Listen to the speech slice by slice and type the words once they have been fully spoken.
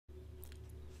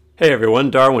Hey everyone,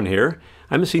 Darwin here.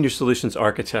 I'm a Senior Solutions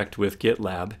Architect with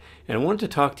GitLab, and I wanted to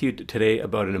talk to you today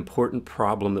about an important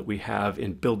problem that we have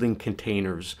in building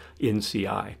containers in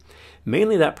CI.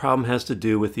 Mainly that problem has to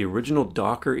do with the original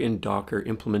Docker in Docker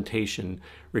implementation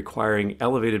requiring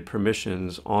elevated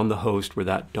permissions on the host where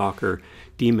that Docker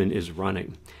daemon is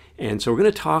running. And so we're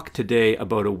going to talk today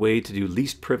about a way to do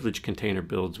least privilege container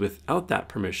builds without that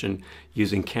permission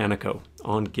using Kaniko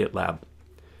on GitLab.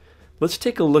 Let's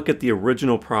take a look at the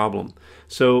original problem.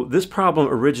 So this problem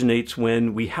originates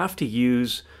when we have to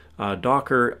use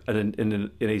Docker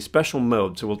in a special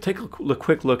mode. So we'll take a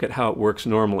quick look at how it works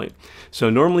normally. So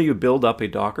normally you build up a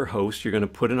Docker host, you're going to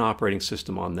put an operating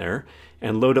system on there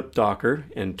and load up Docker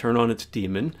and turn on its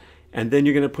daemon, and then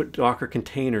you're going to put Docker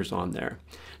containers on there.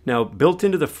 Now, built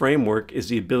into the framework is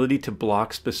the ability to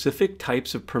block specific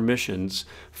types of permissions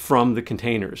from the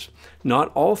containers.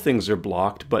 Not all things are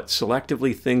blocked, but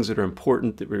selectively things that are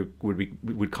important that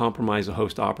would compromise a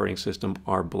host operating system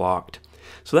are blocked.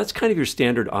 So that's kind of your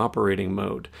standard operating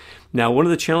mode. Now, one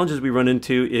of the challenges we run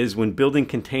into is when building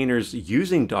containers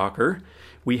using Docker,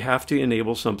 we have to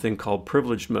enable something called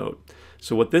privileged mode.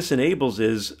 So what this enables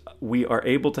is we are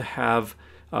able to have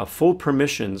full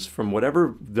permissions from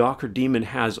whatever Docker daemon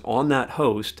has on that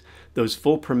host. Those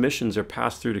full permissions are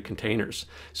passed through to containers.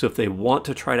 So if they want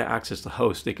to try to access the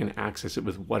host, they can access it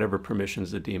with whatever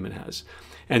permissions the daemon has.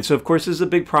 And so of course this is a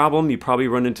big problem. You probably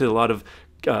run into a lot of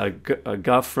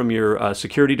guff from your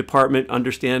security department.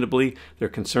 Understandably, they're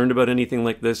concerned about anything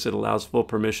like this. It allows full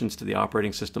permissions to the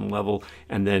operating system level,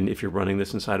 and then if you're running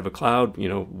this inside of a cloud,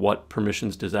 what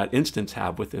permissions does that instance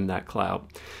have within that cloud?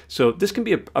 So this can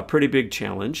be a pretty big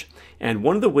challenge, and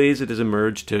one of the ways that has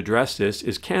emerged to address this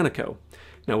is Kaniko.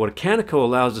 Now what Kaniko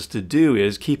allows us to do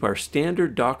is keep our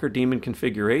standard Docker daemon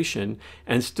configuration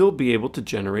and still be able to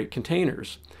generate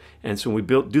containers. And so when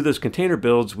we do those container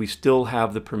builds, we still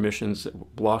have the permissions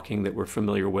blocking that we're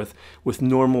familiar with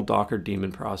normal Docker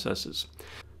daemon processes.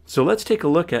 So let's take a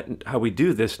look at how we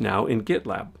do this now in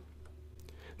GitLab.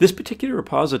 This particular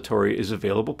repository is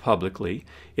available publicly.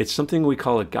 It's something we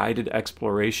call a guided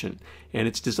exploration, and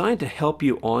it's designed to help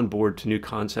you onboard to new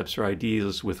concepts or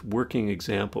ideas with working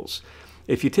examples.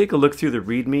 If you take a look through the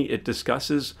README, it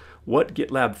discusses what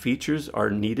GitLab features are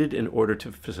needed in order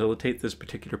to facilitate this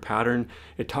particular pattern.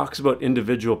 It talks about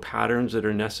individual patterns that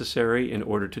are necessary in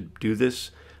order to do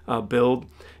this build.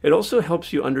 It also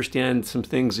helps you understand some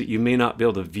things that you may not be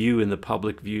able to view in the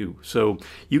public view. So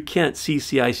you can't see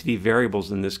CI/CD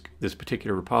variables in this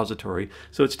particular repository.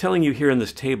 So it's telling you here in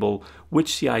this table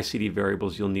which CI/CD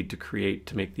variables you'll need to create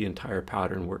to make the entire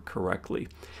pattern work correctly.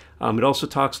 It also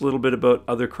talks a little bit about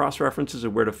other cross-references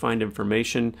of where to find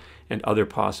information and other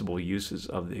possible uses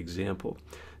of the example.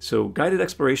 So guided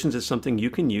explorations is something you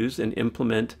can use and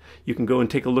implement. You can go and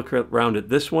take a look around at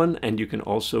this one, and you can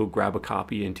also grab a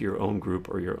copy into your own group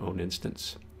or your own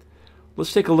instance.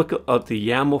 Let's take a look at the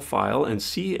YAML file and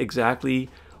see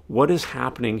exactly what is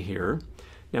happening here.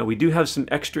 Now we do have some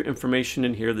extra information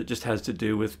in here that just has to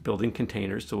do with building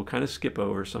containers, so we'll kind of skip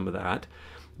over some of that.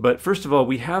 But first of all,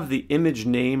 we have the image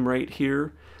name right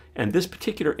here, and this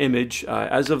particular image,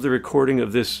 as of the recording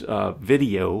of this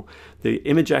video, the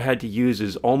image I had to use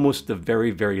is almost the very,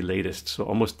 very latest, so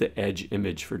almost the edge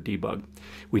image for debug.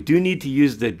 We do need to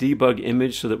use the debug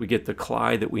image so that we get the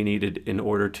CLI that we needed in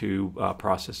order to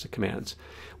process the commands.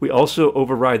 We also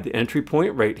override the entry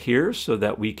point right here so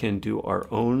that we can do our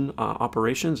own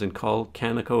operations and call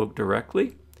Kaniko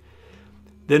directly.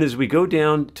 Then as we go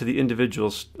down to the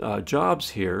individual jobs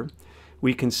here,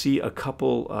 we can see a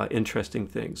couple interesting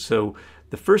things. So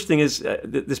the first thing is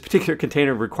this particular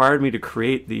container required me to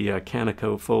create the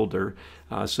Kaniko folder.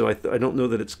 So I don't know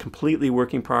that it's completely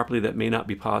working properly. That may not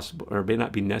be possible or may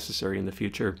not be necessary in the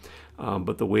future.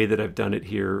 But the way that I've done it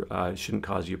here shouldn't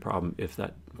cause you a problem if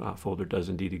that folder does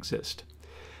indeed exist.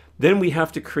 Then we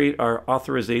have to create our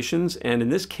authorizations, and in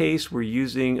this case we're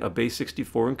using a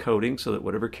base64 encoding so that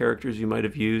whatever characters you might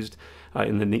have used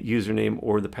in the username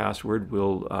or the password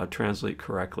will translate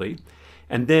correctly.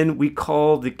 And then we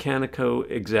call the Kaniko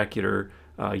executor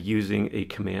using a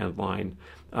command line.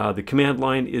 The command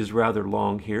line is rather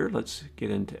long here. Let's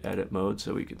get into edit mode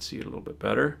so we can see it a little bit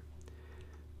better.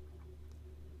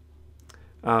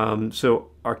 So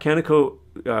our Kaniko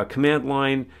command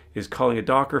line is calling a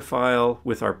Docker file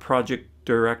with our project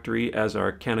directory as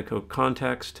our Kaniko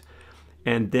context,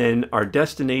 and then our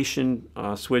destination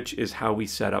switch is how we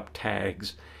set up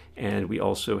tags, and we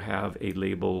also have a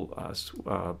label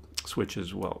switch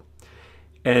as well.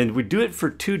 And we do it for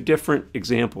two different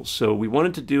examples. So we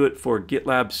wanted to do it for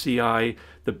GitLab CI,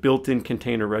 the built-in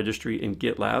container registry in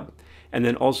GitLab, and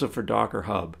then also for Docker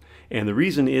Hub. And the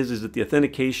reason is that the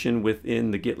authentication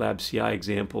within the GitLab CI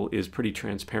example is pretty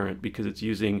transparent because it's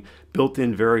using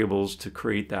built-in variables to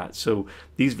create that. So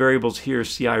these variables here,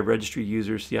 CI registry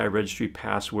user, CI registry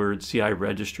password, CI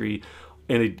registry,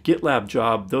 and a GitLab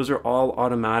job, those are all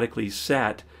automatically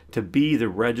set to be the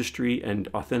registry and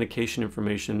authentication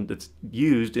information that's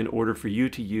used in order for you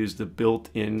to use the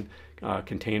built-in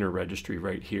container registry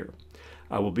right here.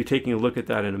 We'll be taking a look at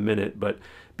that in a minute, but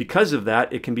because of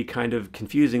that, it can be kind of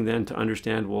confusing then to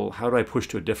understand, well, how do I push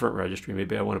to a different registry?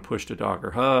 Maybe I want to push to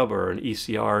Docker Hub or an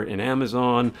ECR in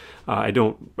Amazon. I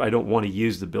don't want to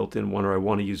use the built-in one, or I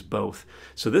want to use both.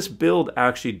 So this build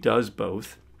actually does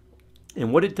both.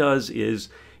 And what it does is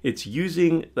it's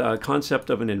using the concept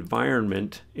of an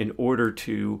environment in order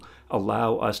to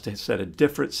allow us to set a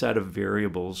different set of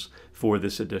variables for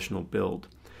this additional build.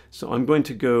 So I'm going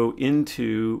to go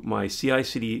into my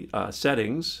CI/CD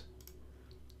settings,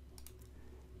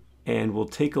 and we'll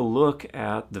take a look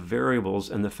at the variables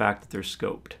and the fact that they're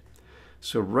scoped.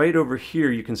 So right over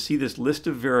here, you can see this list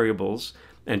of variables,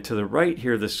 and to the right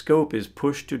here, the scope is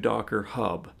push to Docker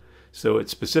Hub. So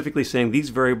it's specifically saying these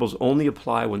variables only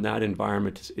apply when that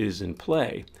environment is in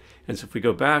play. And so if we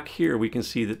go back here, we can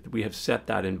see that we have set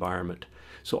that environment.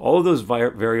 So all of those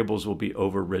variables will be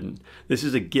overridden. This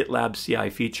is a GitLab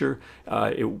CI feature.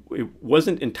 It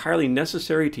wasn't entirely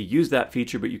necessary to use that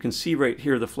feature, but you can see right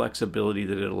here the flexibility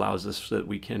that it allows us so that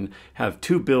we can have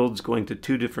two builds going to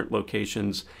two different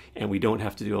locations, and we don't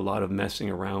have to do a lot of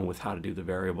messing around with how to do the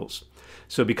variables.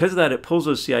 So because of that, it pulls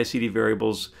those CI/CD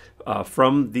variables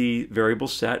from the variable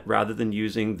set rather than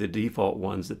using the default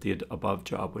ones that the above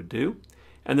job would do.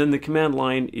 And then the command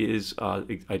line is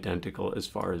identical as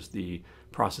far as the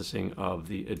processing of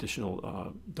the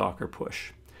additional Docker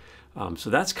push. So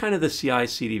that's kind of the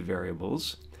CI/CD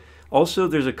variables. Also,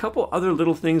 there's a couple other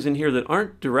little things in here that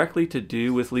aren't directly to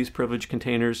do with least privilege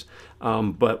containers,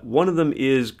 but one of them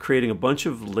is creating a bunch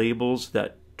of labels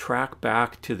that track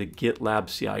back to the GitLab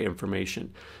CI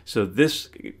information. So this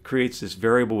creates this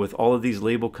variable with all of these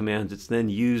label commands. It's then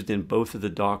used in both of the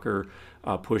Docker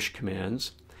push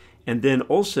commands. And then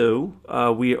also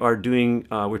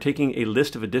we're taking a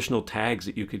list of additional tags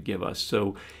that you could give us.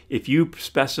 So if you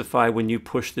specify when you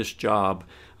push this job,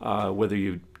 whether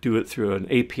you do it through an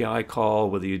API call,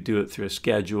 whether you do it through a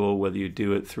schedule, whether you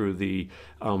do it through the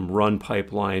run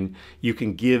pipeline, you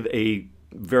can give a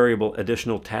variable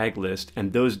additional tag list,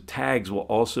 and those tags will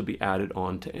also be added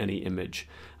on to any image.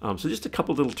 So just a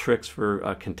couple little tricks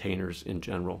for containers in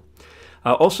general.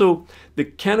 Also, the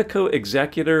Kaniko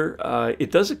executor,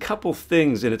 it does a couple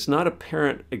things, and it's not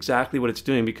apparent exactly what it's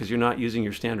doing because you're not using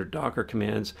your standard Docker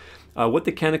commands. What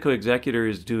the Kaniko executor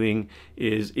is doing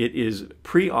is it is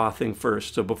pre-authing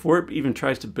first. So before it even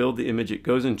tries to build the image, it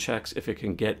goes and checks if it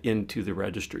can get into the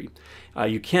registry.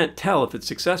 You can't tell if it's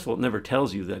successful. It never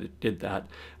tells you that it did that.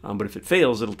 But if it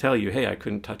fails, it'll tell you, hey, I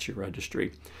couldn't touch your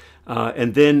registry.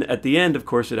 And then at the end, of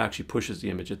course, it actually pushes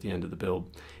the image at the end of the build.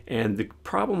 And the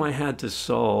problem I had to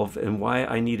solve and why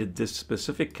I needed this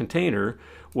specific container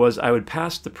was I would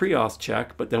pass the pre-auth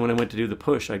check, but then when I went to do the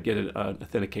push, I'd get an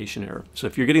authentication error. So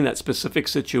if you're getting that specific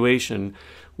situation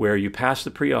where you pass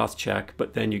the pre-auth check,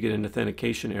 but then you get an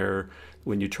authentication error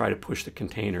when you try to push the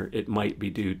container, it might be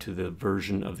due to the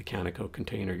version of the Kaniko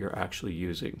container you're actually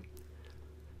using.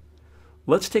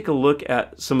 Let's take a look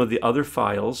at some of the other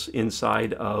files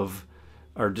inside of,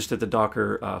 or just at the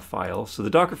Docker file. So the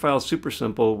Docker file is super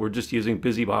simple. We're just using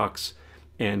BusyBox,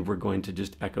 and we're going to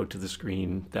just echo to the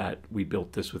screen that we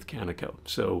built this with Kaniko.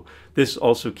 So this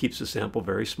also keeps the sample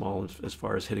very small as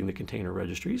far as hitting the container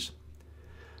registries.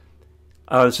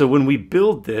 So when we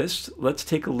build this, let's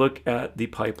take a look at the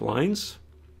pipelines.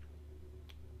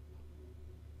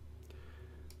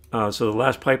 So the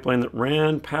last pipeline that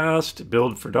ran passed,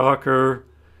 build for Docker.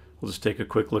 We'll just take a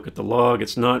quick look at the log.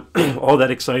 It's not all that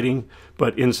exciting,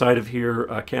 but inside of here,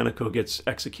 Kaniko gets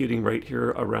executing right here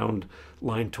around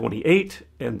line 28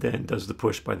 and then does the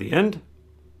push by the end.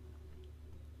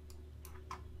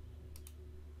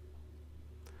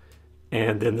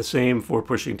 And then the same for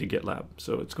pushing to GitLab.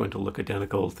 So it's going to look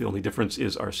identical. The only difference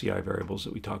is our CI variables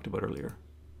that we talked about earlier.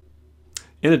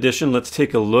 In addition, let's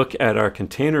take a look at our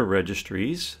container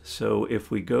registries. So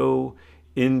if we go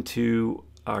into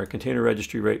our container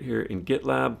registry right here in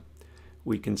GitLab,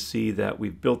 we can see that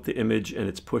we've built the image and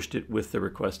it's pushed it with the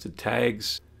requested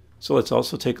tags. So let's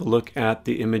also take a look at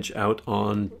the image out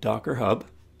on Docker Hub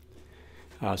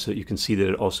so that you can see that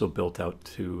it also built out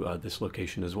to this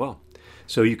location as well.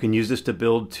 So you can use this to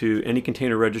build to any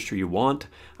container registry you want.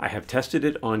 I have tested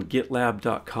it on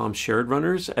GitLab.com shared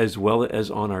runners as well as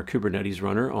on our Kubernetes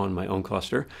runner on my own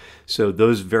cluster. So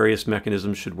those various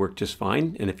mechanisms should work just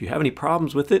fine. And if you have any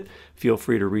problems with it, feel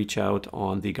free to reach out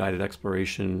on the guided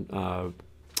exploration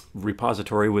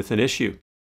repository with an issue.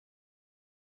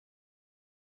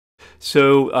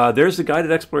 So there's the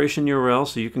guided exploration URL,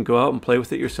 so you can go out and play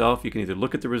with it yourself. You can either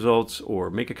look at the results or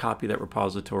make a copy of that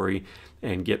repository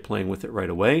and get playing with it right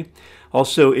away.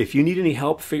 Also, if you need any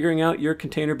help figuring out your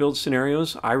container build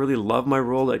scenarios, I really love my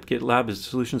role at GitLab as a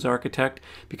solutions architect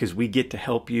because we get to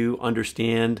help you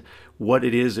understand what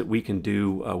it is that we can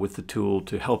do with the tool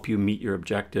to help you meet your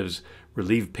objectives,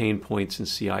 relieve pain points in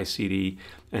CI/CD,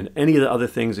 and any of the other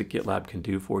things that GitLab can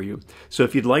do for you. So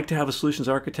if you'd like to have a solutions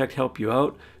architect help you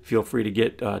out, feel free to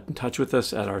get in touch with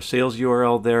us at our sales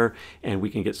URL there, and we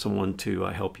can get someone to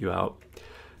help you out.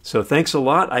 So thanks a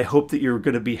lot. I hope that you're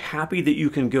going to be happy that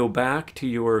you can go back to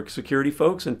your security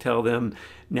folks and tell them,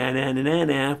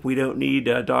 nah, we don't need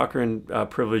Docker and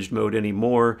privileged mode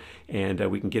anymore, and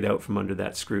we can get out from under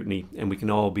that scrutiny, and we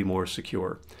can all be more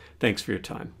secure. Thanks for your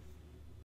time.